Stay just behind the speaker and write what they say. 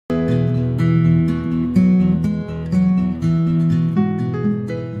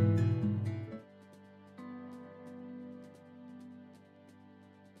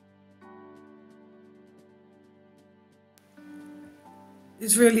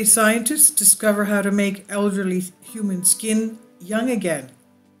Israeli scientists discover how to make elderly human skin young again,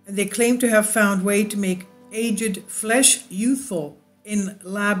 and they claim to have found a way to make aged flesh youthful in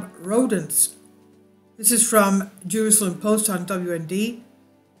lab rodents. This is from Jerusalem Post on WND.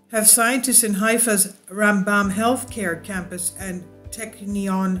 Have scientists in Haifa's Rambam Healthcare Campus and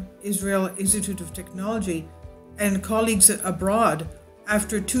Technion Israel Institute of Technology and colleagues abroad,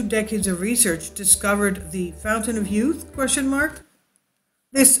 after 2 decades of research, discovered the fountain of youth?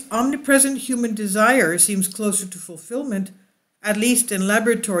 This omnipresent human desire seems closer to fulfillment, at least in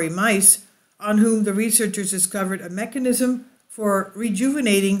laboratory mice, on whom the researchers discovered a mechanism for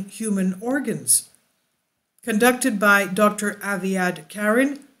rejuvenating human organs. Conducted by Dr. Aviad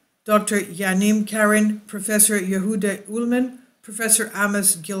Karen, Dr. Yanim Karen, Professor Yehuda Ullman, Professor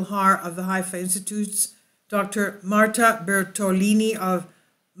Amos Gilhar of the Haifa Institutes, Dr. Marta Bertolini of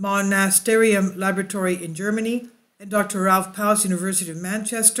Monasterium Laboratory in Germany, and Dr. Ralph Paus, University of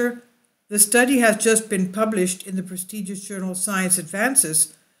Manchester. The study has just been published in the prestigious journal Science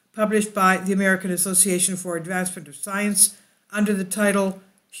Advances, published by the American Association for Advancement of Science under the title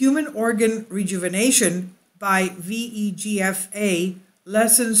Human Organ Rejuvenation by VEGFA,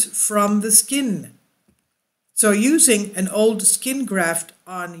 Lessons from the Skin. So using an old skin graft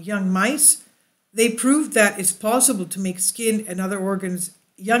on young mice, they proved that it's possible to make skin and other organs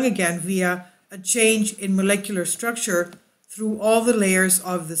young again via a change in molecular structure through all the layers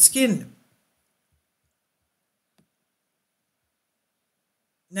of the skin.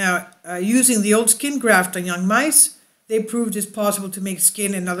 Now, using the old skin graft on young mice, they proved it's possible to make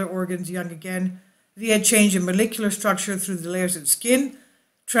skin and other organs young again via change in molecular structure through the layers of skin,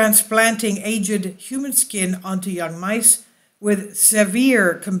 transplanting aged human skin onto young mice with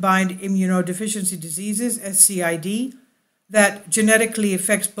severe combined immunodeficiency diseases, SCID, that genetically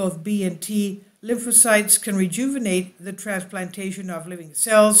affects both B and T lymphocytes, can rejuvenate the transplantation of living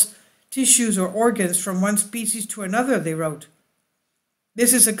cells, tissues, or organs from one species to another, they wrote.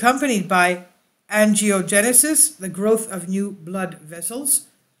 This is accompanied by angiogenesis, the growth of new blood vessels,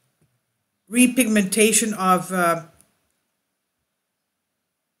 repigmentation of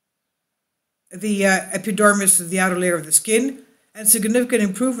the epidermis, the outer layer of the skin, and significant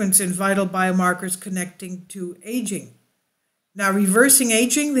improvements in vital biomarkers connecting to aging. Now, reversing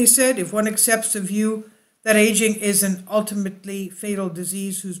aging, they said, if one accepts the view that aging is an ultimately fatal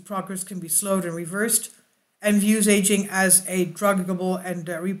disease whose progress can be slowed and reversed, and views aging as a druggable and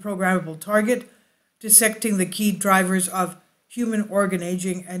reprogrammable target, dissecting the key drivers of human organ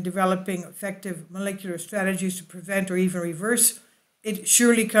aging and developing effective molecular strategies to prevent or even reverse, it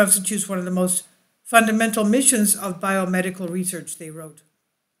surely constitutes one of the most fundamental missions of biomedical research, they wrote.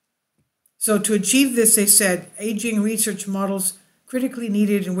 So to achieve this, they said, aging research models critically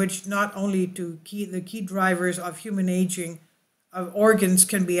needed in which not only the key drivers of human aging of organs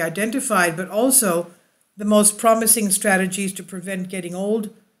can be identified, but also the most promising strategies to prevent getting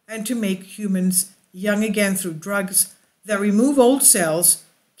old and to make humans young again through drugs that remove old cells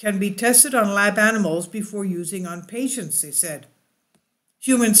can be tested on lab animals before using on patients, they said.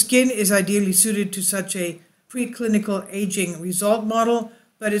 Human skin is ideally suited to such a preclinical aging result model,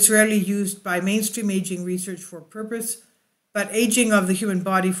 but it's rarely used by mainstream aging research for purpose. But aging of the human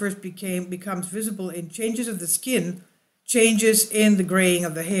body first becomes visible in changes of the skin, changes in the graying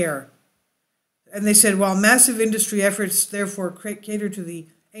of the hair. And they said, while massive industry efforts therefore cater to the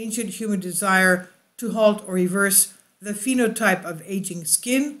ancient human desire to halt or reverse the phenotype of aging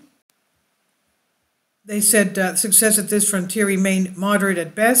skin, they said success at this frontier remained moderate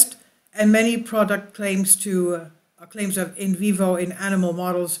at best, and many product claims of in vivo in animal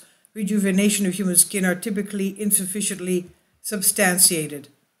models rejuvenation of human skin are typically insufficiently substantiated.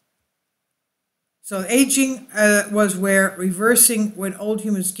 So aging was where reversing when old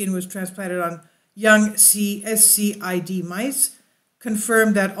human skin was transplanted on young SCID mice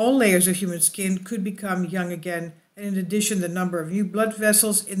confirmed that all layers of human skin could become young again, and in addition, the number of new blood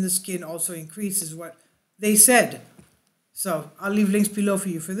vessels in the skin also increases, what they said. So I'll leave links below for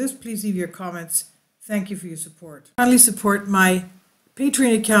you for this. Please leave your comments. Thank you for your support. Kindly support my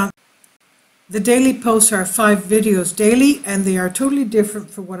Patreon account. The daily posts are 5 videos daily, and they are totally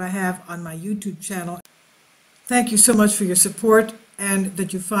different from what I have on my YouTube channel. Thank you so much for your support and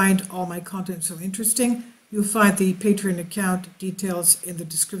that you find all my content so interesting. You'll find the Patreon account details in the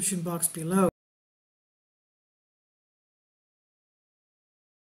description box below.